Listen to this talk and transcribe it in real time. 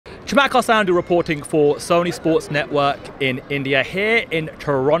Chamakar Sandhu reporting for Sony Sports Network in India, here in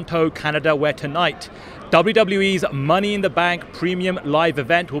Toronto, Canada, where tonight WWE's Money in the Bank premium live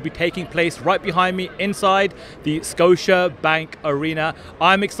event will be taking place right behind me inside the Scotia Bank Arena.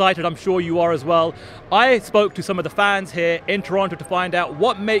 I'm excited, I'm sure you are as well. I spoke to some of the fans here in Toronto to find out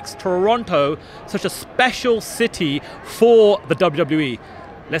what makes Toronto such a special city for the WWE.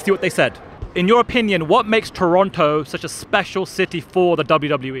 Let's see what they said. In your opinion, what makes Toronto such a special city for the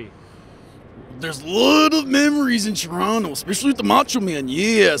WWE? There's a lot of memories in Toronto, especially with the Macho Man.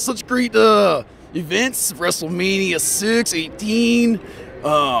 Yeah, such great events, WrestleMania 6, 18.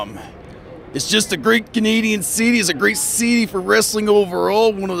 It's just a great Canadian city. It's a great city for wrestling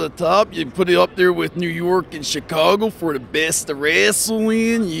overall. One of the top. You put it up there with New York and Chicago for the best to wrestle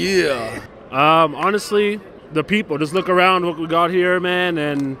in. Yeah. Honestly, the people. Just look around what we got here, man,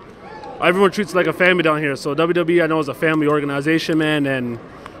 and everyone treats it like a family down here. So WWE, I know, is a family organization, man, and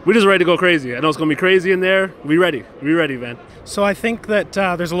we're just ready to go crazy. I know it's going to be crazy in there. We ready, man. So I think that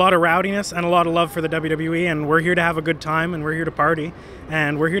there's a lot of rowdiness and a lot of love for the WWE, and we're here to have a good time, and we're here to party,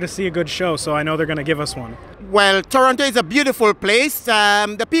 and we're here to see a good show, so I know they're going to give us one. Well, Toronto is a beautiful place.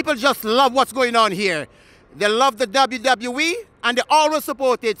 The people just love what's going on here. They love the WWE, and they always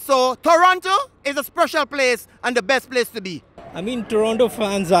support it. So Toronto is a special place and the best place to be. I mean, Toronto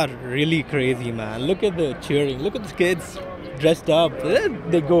fans are really crazy, man. Look at the cheering. Look at the kids dressed up.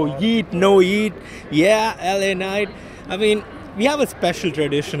 They go yeet, no yeet. Yeah, LA night. I mean, we have a special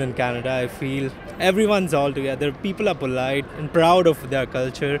tradition in Canada, I feel. Everyone's all together. People are polite and proud of their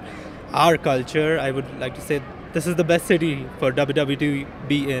culture. Our culture, I would like to say, this is the best city for WWE to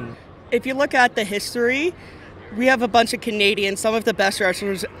be in. If you look at the history, we have a bunch of Canadians, some of the best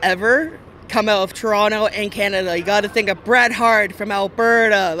wrestlers ever come out of Toronto and Canada. You got to think of Bret Hart from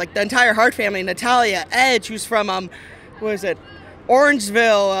Alberta, like the entire Hart family, Natalia, Edge, who's from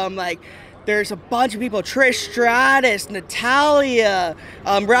Orangeville. Like there's a bunch of people, Trish Stratus, Natalia,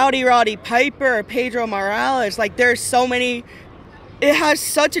 Roddy Piper, Pedro Morales. Like there's so many. It has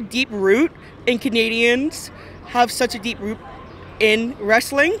such a deep root, and Canadians have such a deep root in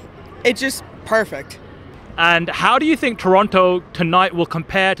wrestling. It's just perfect. And how do you think Toronto tonight will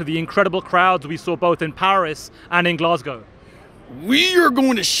compare to the incredible crowds we saw both in Paris and in Glasgow? We are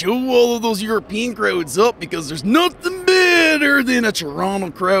going to show all of those European crowds up because there's nothing better than a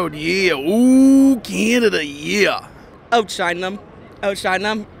Toronto crowd. Yeah. Ooh, Canada. Yeah. Outshine them. Outshine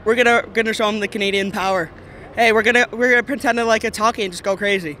them. We're gonna show them the Canadian power. Hey, we're gonna pretend to like it's hockey and just go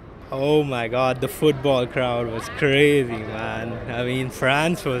crazy. Oh my God, the football crowd was crazy, man. I mean,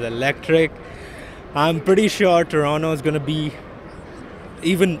 France was electric. I'm pretty sure Toronto is going to be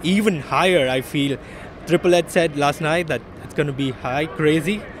even higher, I feel. Triple H said last night that it's going to be high,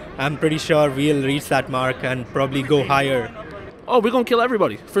 crazy. I'm pretty sure we'll reach that mark and probably go higher. Oh, we're going to kill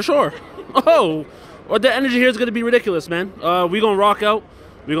everybody, for sure. Oh, well, the energy here is going to be ridiculous, man. We're going to rock out.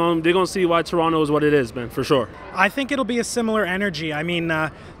 They're going to see why Toronto is what it is, man, for sure. I think it'll be a similar energy. I mean,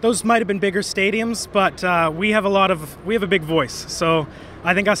 those might have been bigger stadiums, but we have a big voice. So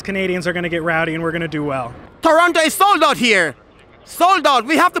I think us Canadians are going to get rowdy and we're going to do well. Toronto is sold out here. Sold out.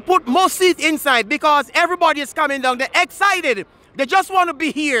 We have to put more seats inside because everybody is coming down. They're excited. They just want to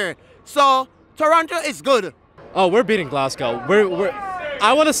be here. So Toronto is good. Oh, we're beating Glasgow.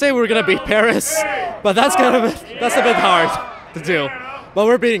 I want to say we're going to beat Paris, but that's a bit hard to do. But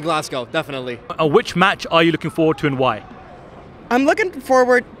we're beating Glasgow, definitely. Which match are you looking forward to and why? I'm looking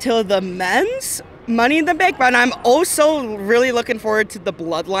forward to the men's Money in the Bank, but I'm also really looking forward to the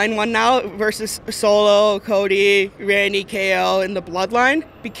Bloodline one now versus Solo, Cody, Randy, KO in the Bloodline,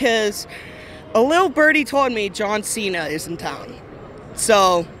 because a little birdie told me John Cena is in town.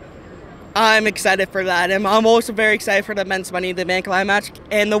 So I'm excited for that. And I'm also very excited for the men's Money in the Bank line match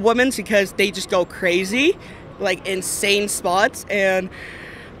and the women's because they just go crazy, like insane spots. And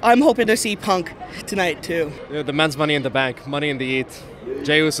I'm hoping to see Punk tonight too. Yeah, the men's Money in the Bank, Money in the Eat.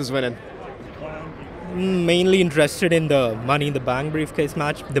 Jey Uso's winning. Mainly interested in the Money in the Bank briefcase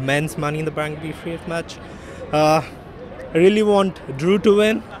match, the men's Money in the Bank briefcase match. I really want Drew to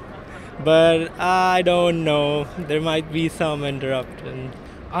win, but I don't know. There might be some interruption.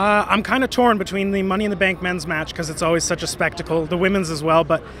 I'm kind of torn between the Money in the Bank men's match because it's always such a spectacle, the women's as well,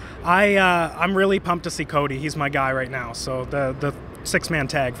 but I'm really pumped to see Cody. He's my guy right now, so the six-man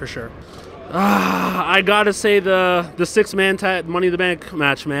tag for sure. I gotta say the six-man Money in the Bank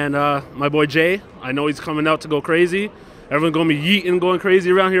match, man. My boy Jay, I know he's coming out to go crazy. Everyone's gonna be yeeting, going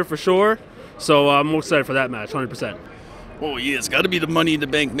crazy around here for sure. So I'm excited for that match, 100%. Oh yeah, it's got to be the Money in the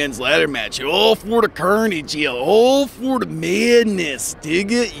Bank men's ladder match. All for the carnage, yeah. All for the madness.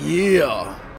 Dig it? Yeah.